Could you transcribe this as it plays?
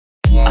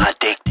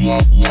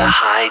the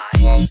height,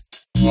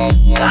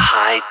 the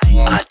height.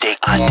 I dig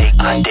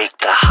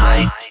the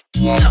high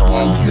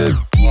tone.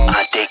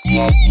 I dig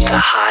the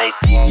height,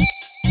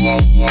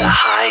 the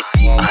height.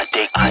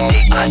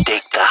 I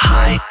dig the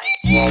high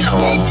tone. The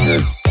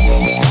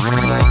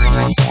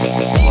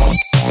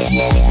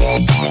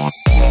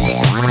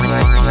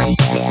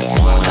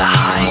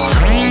high tone.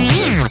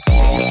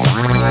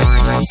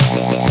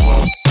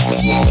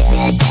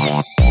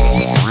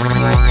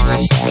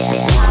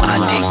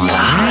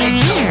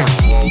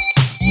 I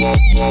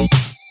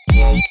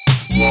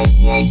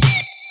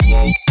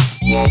dig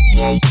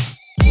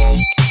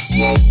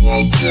the high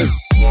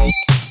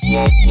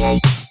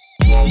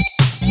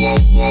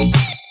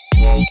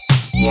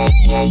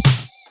tone.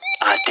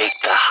 I dig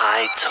the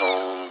high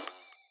tone.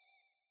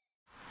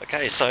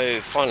 Okay, so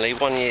finally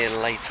 1 year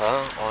later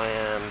I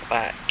am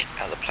back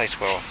at the place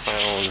where I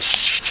found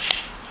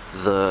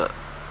the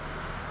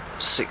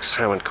 6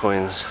 hammered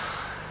coins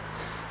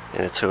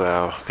in a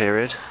 2-hour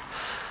period.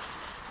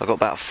 I got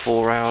about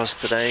 4 hours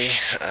today.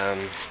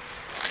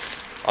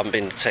 I've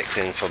been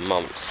detecting for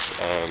months.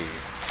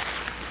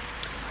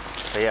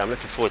 But yeah, I'm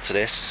looking forward to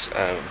this.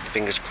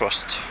 Fingers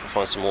crossed I'll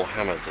find some more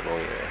hammered along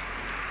here.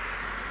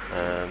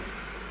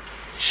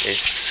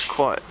 It's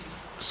quite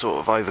sort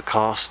of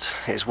overcast.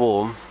 It's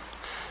warm.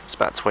 It's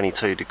about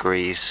 22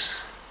 degrees.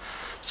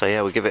 So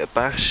yeah, we'll give it a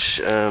bash.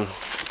 Got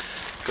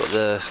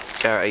the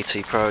Garrett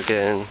AT Pro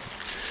again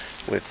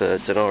with the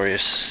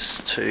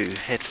Denarius 2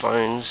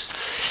 headphones.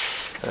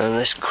 And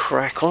let's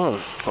crack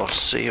on. I'll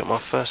see you at my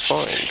first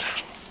find.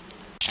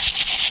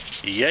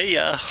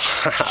 Yeah.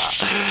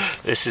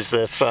 This is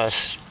the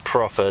first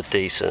proper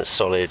decent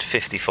solid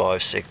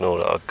 55 signal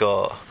that I've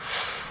got.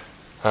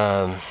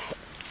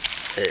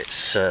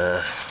 It's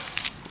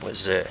what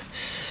is it?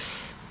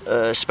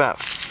 It's about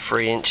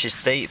 3 inches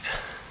deep.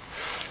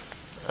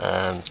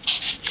 I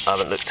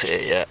haven't looked at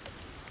it yet.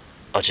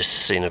 I just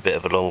seen a bit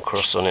of a long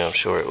cross on it, I'm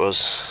sure it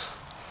was.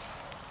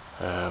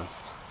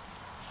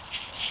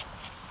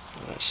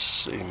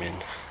 Let's zoom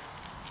in.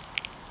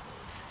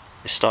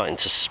 It's starting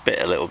to spit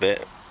a little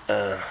bit.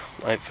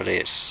 Hopefully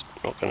it's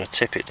not going to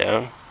tip it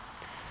down.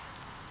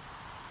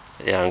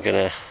 But yeah, I'm going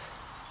to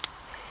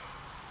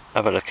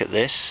have a look at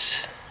this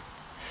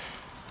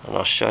and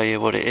I'll show you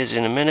what it is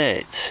in a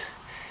minute.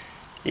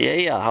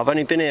 Yeah, I've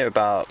only been here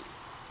about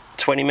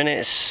 20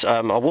 minutes.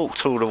 I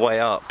walked all the way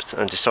up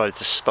and decided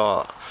to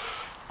start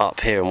up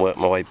here and work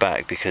my way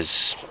back,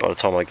 because by the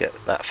time I get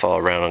that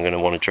far around I'm going to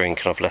want to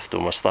drink, and I've left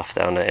all my stuff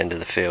down the end of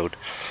the field.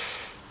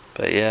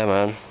 But yeah,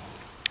 man,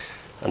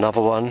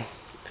 another one.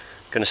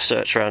 Going to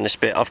search around this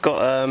bit. I've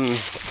got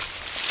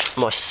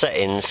my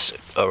settings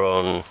are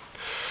on,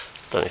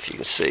 don't know if you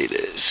can see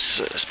this,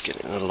 let's get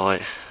it in the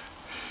light.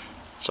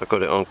 So I've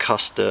got it on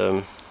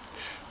custom,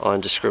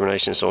 iron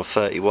discrimination is on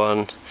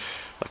 31.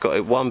 I've got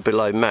it one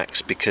below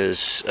max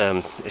because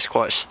it's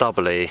quite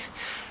stubbly,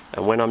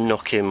 and when I'm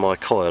knocking my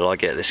coil I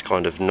get this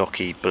kind of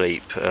knocky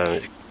bleep.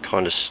 It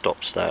kind of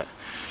stops that.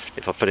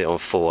 If I put it on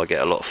full I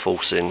get a lot of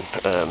forcing.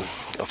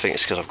 I think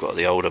it's because I've got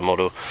the older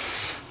model.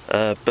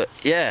 But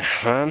yeah,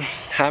 man,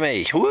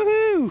 hammy,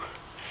 woohoo!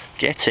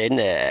 Get in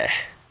there.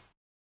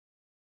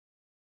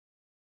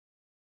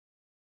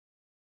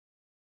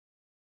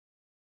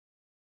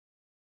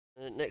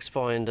 Next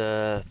find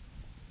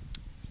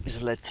is a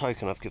lead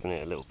token. I've given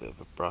it a little bit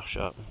of a brush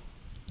up.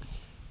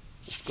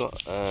 It's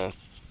got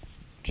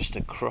just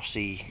a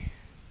crossy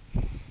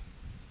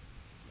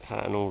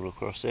pattern all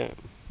across it.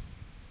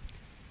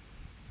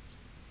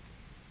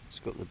 It's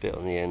got the bit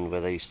on the end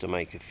where they used to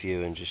make a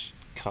few and just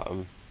cut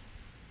them.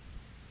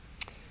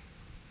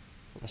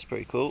 That's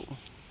pretty cool.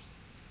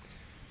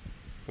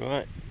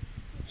 Right,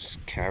 let's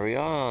carry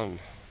on.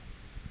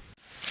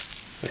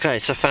 Okay,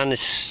 so I found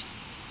this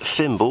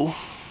thimble.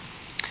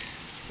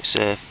 It's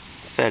a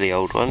fairly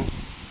old one,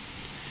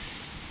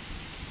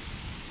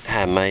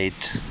 handmade,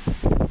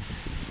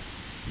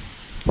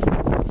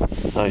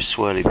 no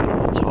swirly bit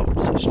on the top,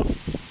 so it's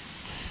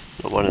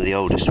not one of the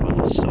oldest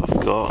ones that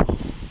I've got.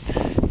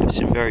 It's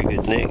in very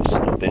good nick, it's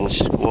not been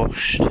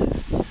squashed,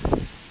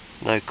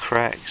 no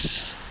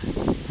cracks,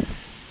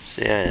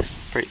 so yeah,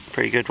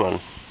 pretty good one.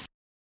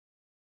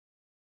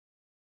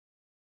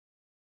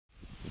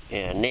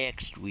 Yeah,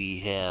 next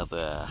we have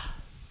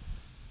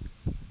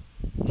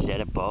is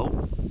that a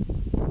boat?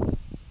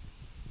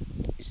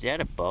 Is that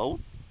a boat?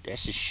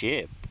 That's a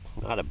ship,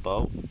 not a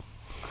boat.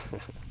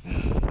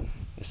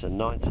 It's a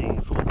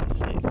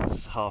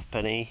 1946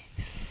 halfpenny,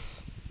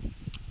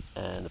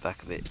 and the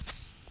back of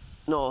it's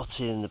not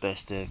in the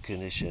best of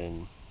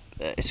condition.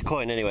 It's a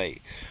coin anyway.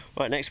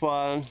 Right, next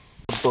one.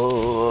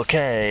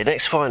 Okay,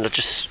 next find. I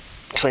just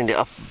cleaned it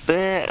up a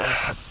bit,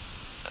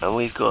 and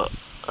we've got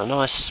a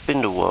nice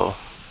spindle whorl.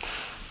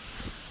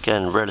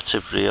 Again,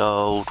 relatively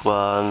old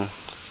one.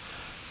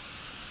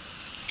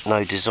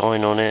 No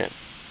design on it.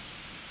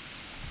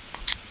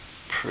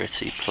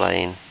 Pretty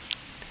plain,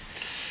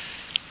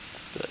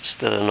 but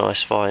still a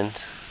nice find.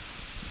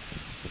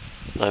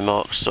 No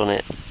marks on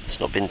it. It's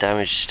not been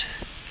damaged.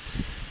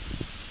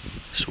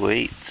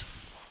 Sweet.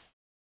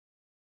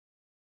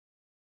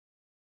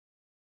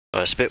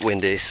 Well, it's a bit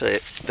windy, so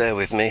bear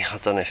with me. I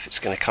don't know if it's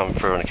going to come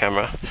through on the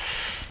camera,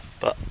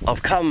 but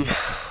I've come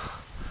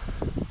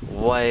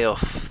way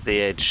off the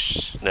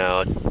edge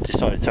now. I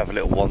decided to have a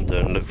little wander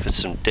and look for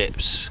some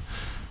dips.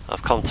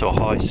 I've come to a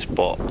high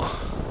spot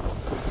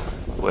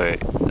where it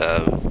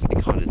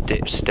kind of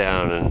dips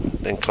down and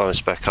then climbs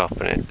back up,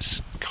 and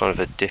it's kind of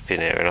a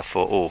dipping area, and I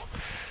thought, oh,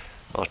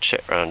 I'll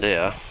check around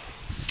here,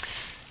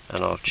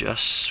 and I've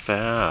just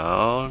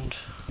found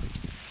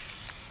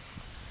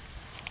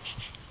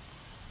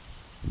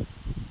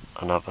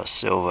another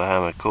silver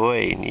hammer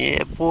coin.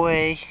 Yeah,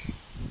 boy.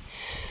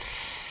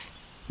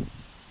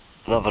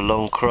 Another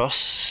long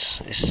cross.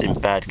 It's in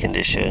bad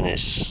condition.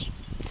 It's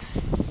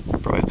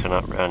broken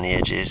up around the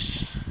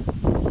edges.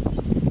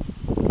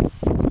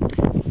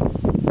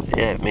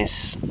 Yeah, it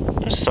means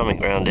there's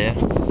something around here,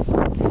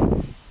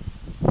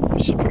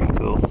 which is pretty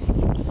cool.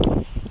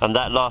 And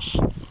that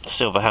last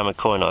silver hammer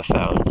coin I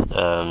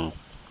found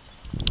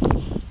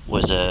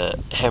was a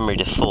Henry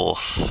IV,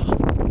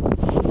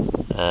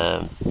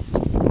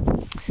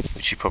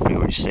 which you probably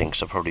already seen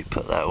because I probably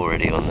put that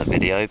already on the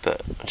video,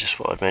 but I just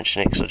thought I'd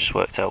mention it because I just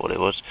worked out what it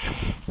was.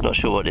 Not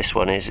sure what this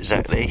one is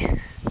exactly.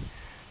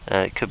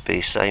 It could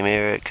be same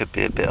era, it could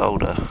be a bit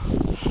older.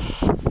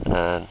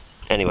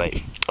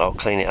 Anyway, I'll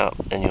clean it up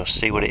and you'll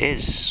see what it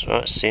is.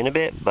 Right, see you in a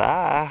bit.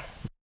 Bye.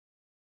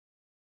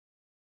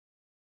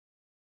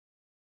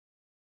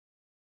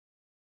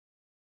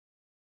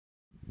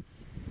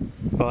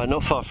 Right,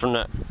 not far from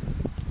that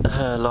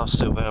last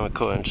silver hammer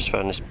coin, just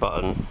found this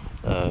button.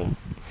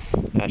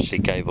 Actually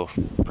gave off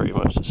pretty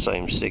much the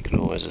same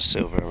signal as a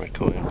silver hammer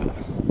coin,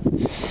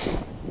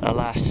 but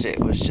alas, it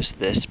was just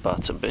this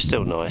button, but it's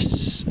still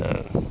nice.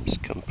 It's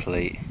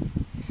complete.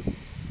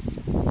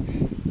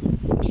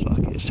 Looks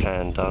like it's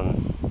hand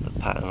done, the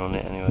pattern on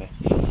it anyway.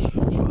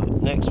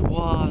 Right, next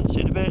one, see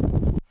you in a bit.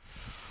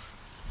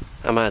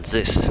 How mad's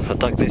this? I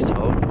dug this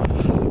hole.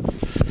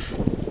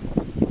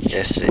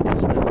 Yes, it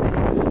is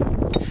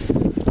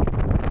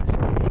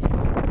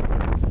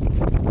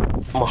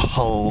my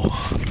whole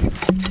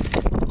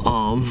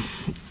arm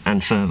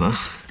and further,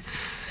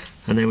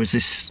 and there was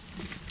this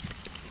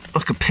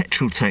like a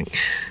petrol tank,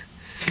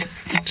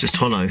 just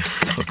hollow.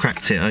 I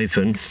cracked it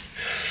open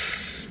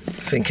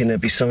thinking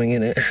there'd be something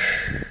in it,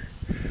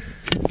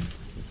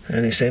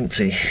 and it's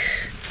empty.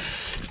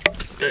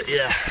 But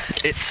yeah,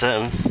 it's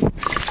and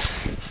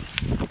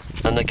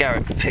the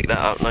Garrett picked that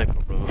up no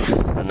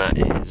problem, and that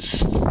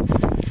is,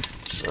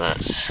 so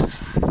that's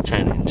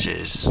 10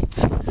 inches,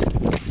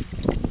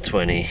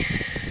 20,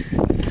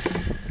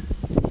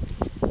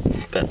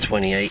 about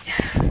 28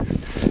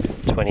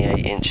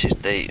 inches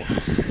deep.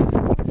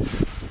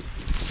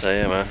 So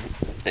yeah, man,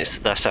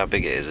 that's how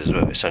big it is as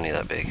well. It's only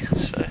that big.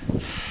 So,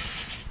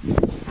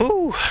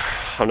 whoo,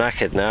 I'm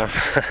knackered now.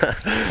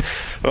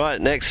 Right,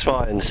 next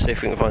find. See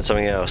if we can find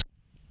something else.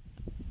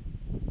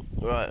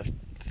 Right, I've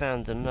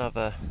found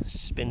another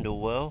spindle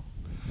whirl.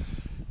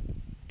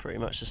 Pretty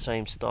much the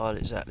same style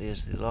exactly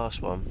as the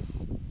last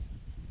one.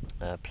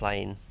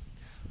 Plain,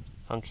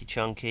 hunky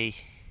chunky.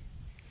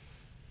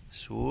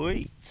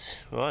 Sweet.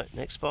 Right,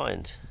 next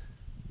find.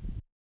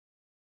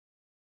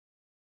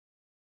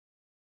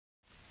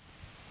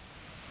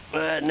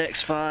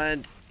 Next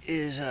find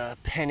is a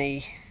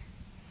penny,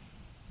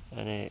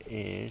 and it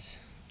is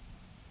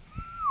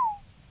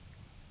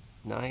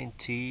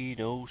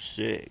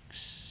 1906,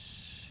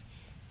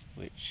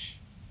 which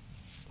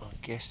I'm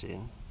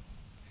guessing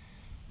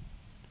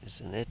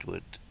is an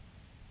Edward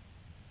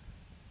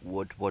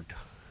Woodward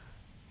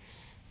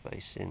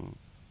facing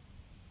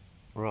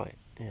right.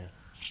 Yeah,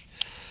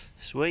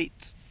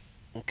 sweet.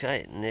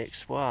 Okay,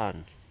 next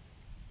one.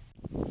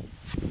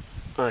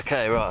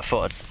 Okay, right, I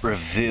thought I'd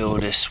reveal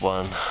this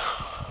one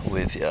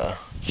with you.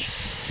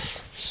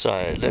 So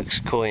it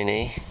looks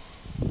coiny.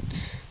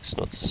 It's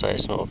not to say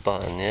it's not a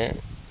button yet.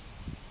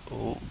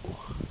 Ooh,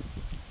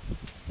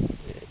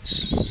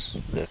 it's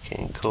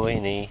looking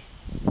coiny.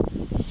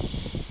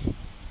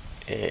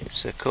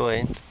 It's a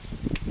coin.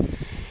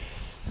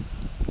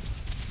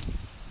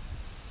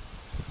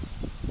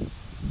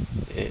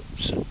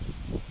 It's an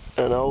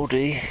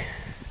oldie.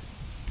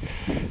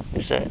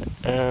 Is that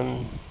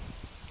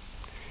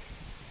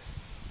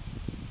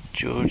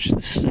George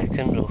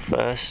II or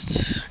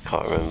first?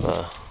 Can't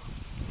remember.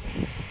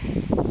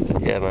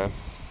 But yeah, man.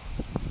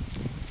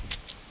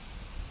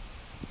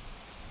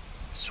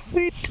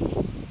 Sweet.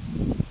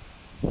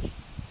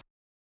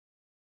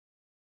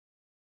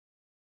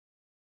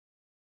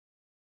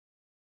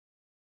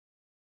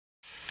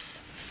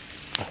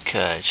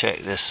 Okay,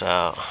 check this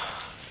out.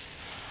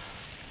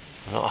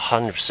 I'm not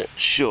 100%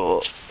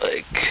 sure, but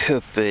it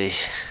could be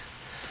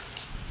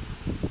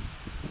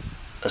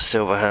a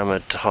silver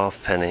hammered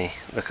halfpenny.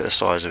 Look at the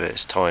size of it,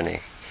 it's tiny.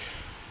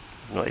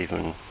 Not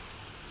even.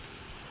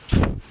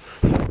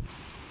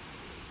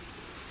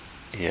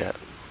 Yeah.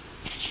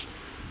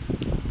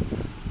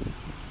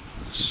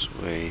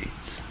 Sweet.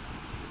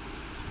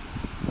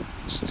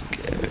 Let's just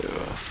get it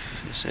off.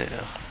 Is it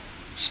a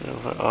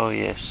silver? Oh,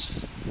 yes.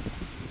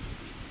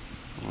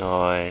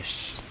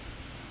 Nice.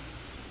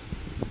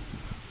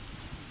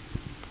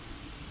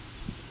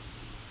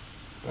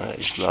 That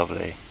is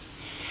lovely.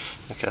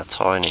 Look how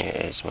tiny it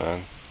is,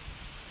 man.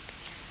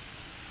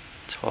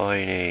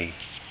 Tiny.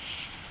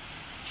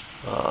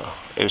 Oh,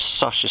 it was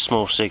such a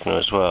small signal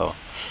as well.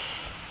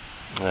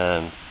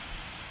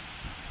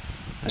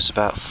 It's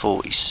about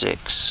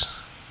 46.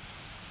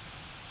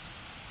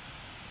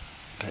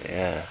 But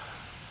yeah.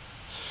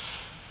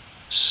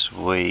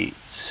 Sweet.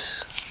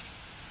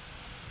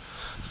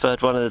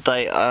 Third one of the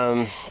day.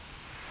 I'm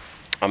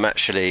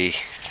actually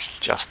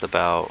just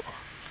about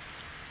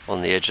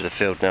on the edge of the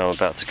field now. I'm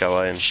about to go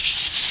home.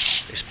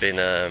 It's been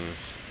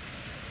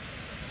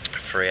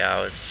 3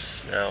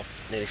 hours now,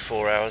 nearly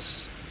 4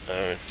 hours.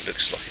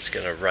 Looks like it's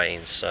going to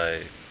rain, so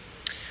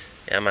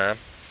yeah, man,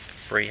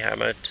 free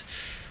hammered.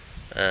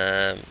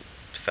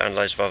 Found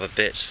loads of other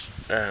bits.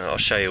 I'll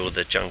show you all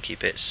the junky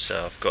bits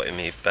I've got in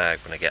my bag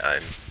when I get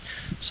home.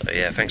 So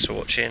yeah, thanks for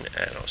watching,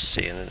 and I'll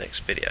see you in the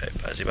next video.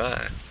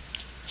 Bye.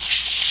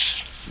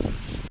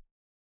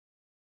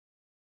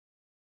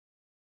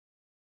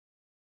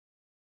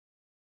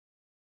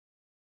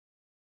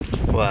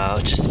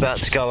 Well, just about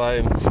to go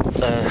home.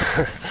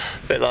 A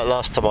bit like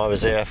last time I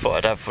was here, I thought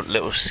I'd have a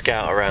little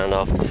scout around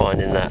after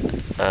finding that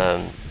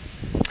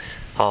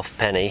half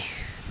penny,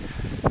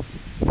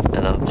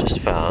 and I've just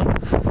found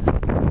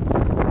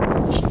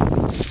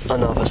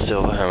another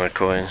silver hammer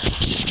coin.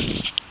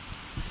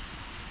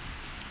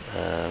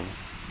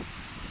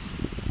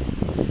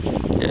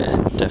 Yeah,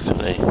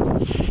 definitely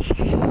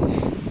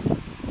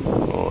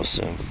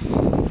awesome.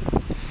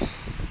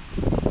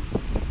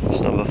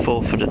 It's number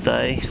 4 for the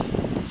day.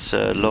 It's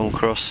a long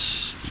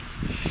cross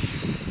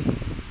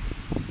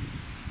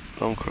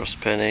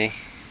penny.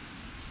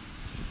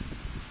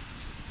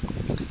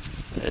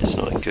 It's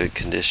not in good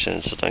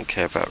condition, so I don't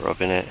care about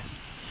rubbing it.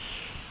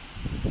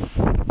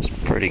 It's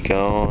pretty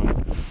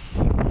gone.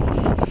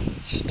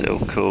 Still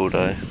cool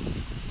though.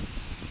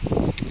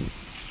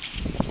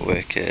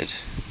 Wicked.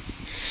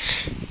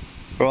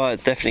 Right,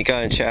 definitely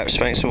going, chaps.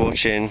 Thanks for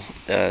watching.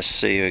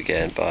 See you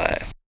again.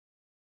 Bye.